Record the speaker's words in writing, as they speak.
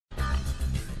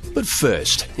But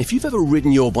first, if you've ever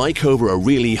ridden your bike over a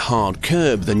really hard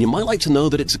curb, then you might like to know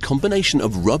that it's a combination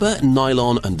of rubber,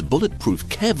 nylon and bulletproof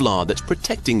Kevlar that's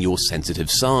protecting your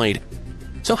sensitive side.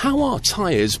 So how are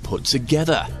tyres put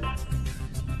together?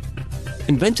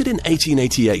 Invented in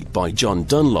 1888 by John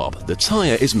Dunlop, the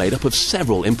tyre is made up of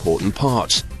several important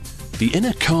parts. The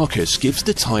inner carcass gives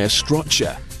the tyre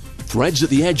structure. Threads at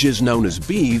the edges known as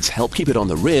beads help keep it on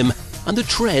the rim, and the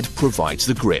tread provides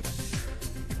the grip.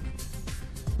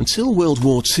 Until World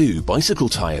War II, bicycle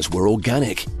tyres were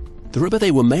organic. The rubber they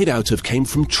were made out of came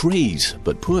from trees,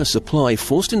 but poor supply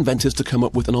forced inventors to come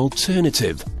up with an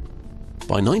alternative.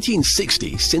 By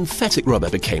 1960, synthetic rubber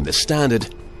became the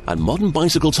standard, and modern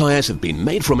bicycle tyres have been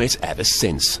made from it ever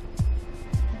since.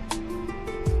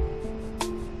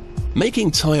 Making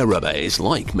tyre rubber is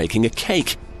like making a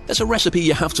cake. There's a recipe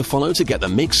you have to follow to get the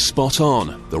mix spot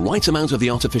on. The right amount of the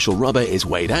artificial rubber is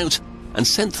weighed out and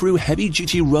sent through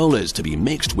heavy-duty rollers to be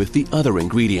mixed with the other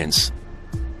ingredients.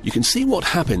 You can see what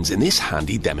happens in this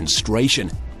handy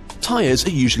demonstration. Tyres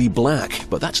are usually black,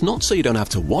 but that's not so you don't have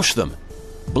to wash them.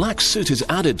 Black soot is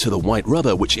added to the white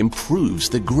rubber, which improves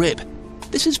the grip.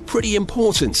 This is pretty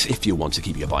important if you want to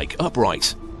keep your bike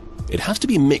upright. It has to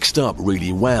be mixed up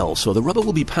really well, so the rubber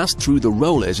will be passed through the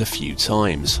rollers a few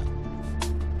times.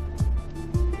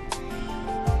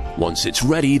 Once it's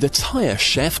ready, the tyre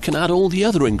chef can add all the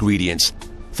other ingredients.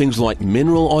 Things like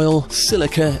mineral oil,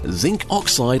 silica, zinc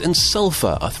oxide and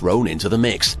sulfur are thrown into the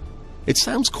mix. It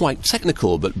sounds quite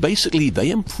technical, but basically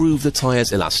they improve the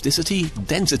tyre's elasticity,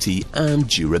 density and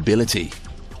durability.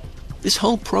 This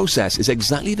whole process is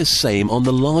exactly the same on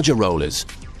the larger rollers,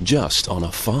 just on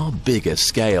a far bigger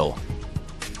scale.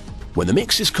 When the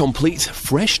mix is complete,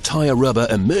 fresh tyre rubber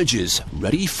emerges,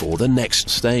 ready for the next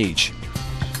stage.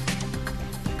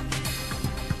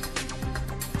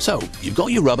 So, you've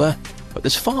got your rubber, but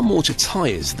there's far more to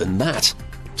tyres than that.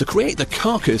 To create the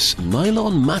carcass,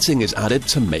 nylon matting is added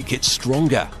to make it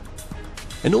stronger.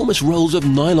 Enormous rolls of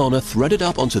nylon are threaded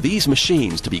up onto these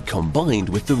machines to be combined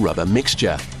with the rubber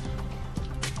mixture.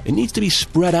 It needs to be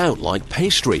spread out like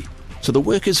pastry, so the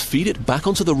workers feed it back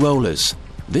onto the rollers.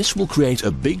 This will create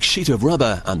a big sheet of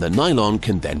rubber and the nylon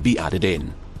can then be added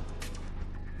in.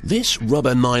 This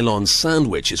rubber nylon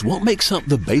sandwich is what makes up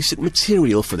the basic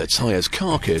material for the tyre's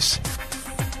carcass.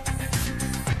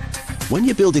 When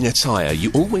you're building a tyre,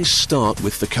 you always start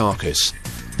with the carcass.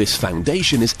 This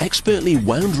foundation is expertly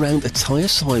wound round a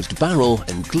tyre-sized barrel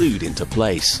and glued into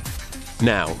place.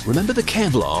 Now, remember the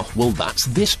Kevlar? Well, that's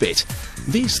this bit.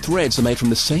 These threads are made from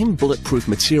the same bulletproof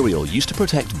material used to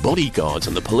protect bodyguards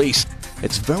and the police.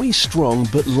 It's very strong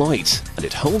but light, and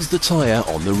it holds the tyre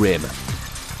on the rim.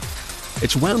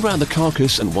 It's wound round the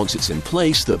carcass, and once it's in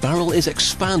place, the barrel is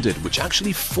expanded, which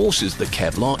actually forces the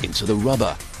Kevlar into the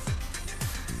rubber.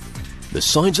 The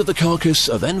sides of the carcass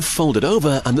are then folded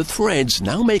over, and the threads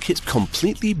now make it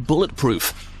completely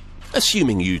bulletproof,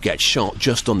 assuming you get shot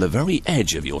just on the very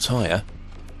edge of your tyre.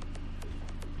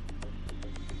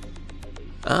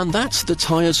 And that's the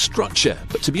tyre's structure,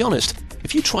 but to be honest,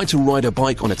 if you tried to ride a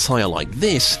bike on a tyre like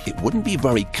this, it wouldn't be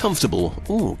very comfortable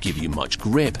or give you much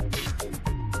grip.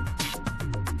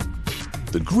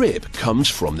 The grip comes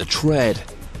from the tread.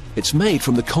 It's made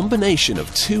from the combination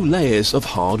of two layers of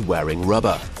hard-wearing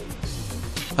rubber.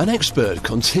 An expert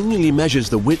continually measures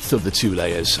the width of the two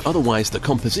layers, otherwise the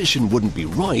composition wouldn't be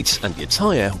right and your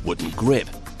tyre wouldn't grip.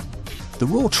 The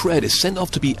raw tread is sent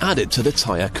off to be added to the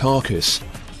tyre carcass.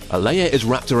 A layer is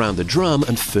wrapped around the drum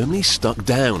and firmly stuck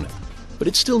down, but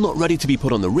it's still not ready to be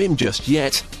put on the rim just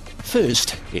yet.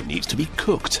 First, it needs to be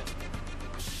cooked.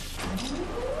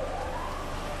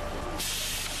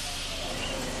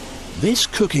 This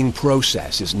cooking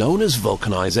process is known as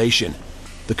vulcanization.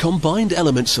 The combined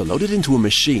elements are loaded into a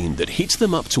machine that heats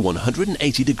them up to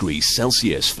 180 degrees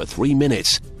Celsius for 3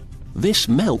 minutes. This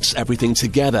melts everything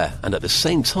together, and at the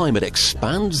same time it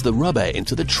expands the rubber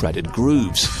into the treaded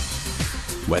grooves.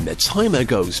 When the timer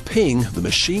goes ping, the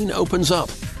machine opens up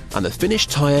and the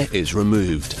finished tyre is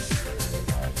removed.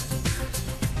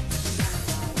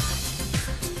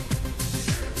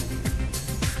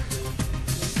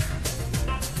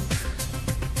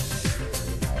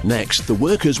 Next, the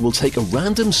workers will take a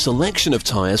random selection of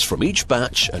tyres from each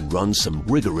batch and run some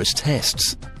rigorous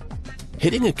tests.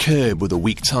 Hitting a curb with a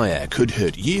weak tyre could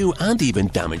hurt you and even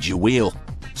damage your wheel,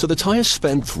 so the tyres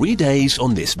spend 3 days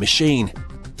on this machine.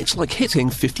 It's like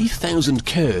hitting 50,000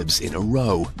 curbs in a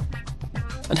row.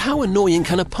 And how annoying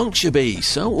can a puncture be?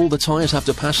 So all the tyres have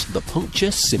to pass the puncture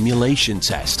simulation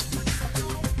test.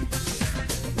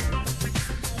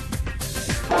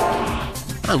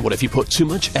 And what if you put too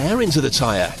much air into the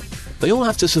tyre? They all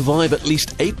have to survive at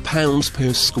least 8 pounds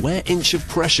per square inch of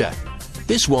pressure.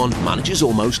 This one manages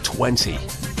almost 20.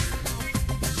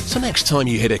 So next time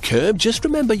you hit a curb, just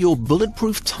remember your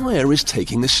bulletproof tyre is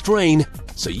taking the strain,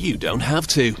 so you don't have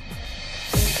to.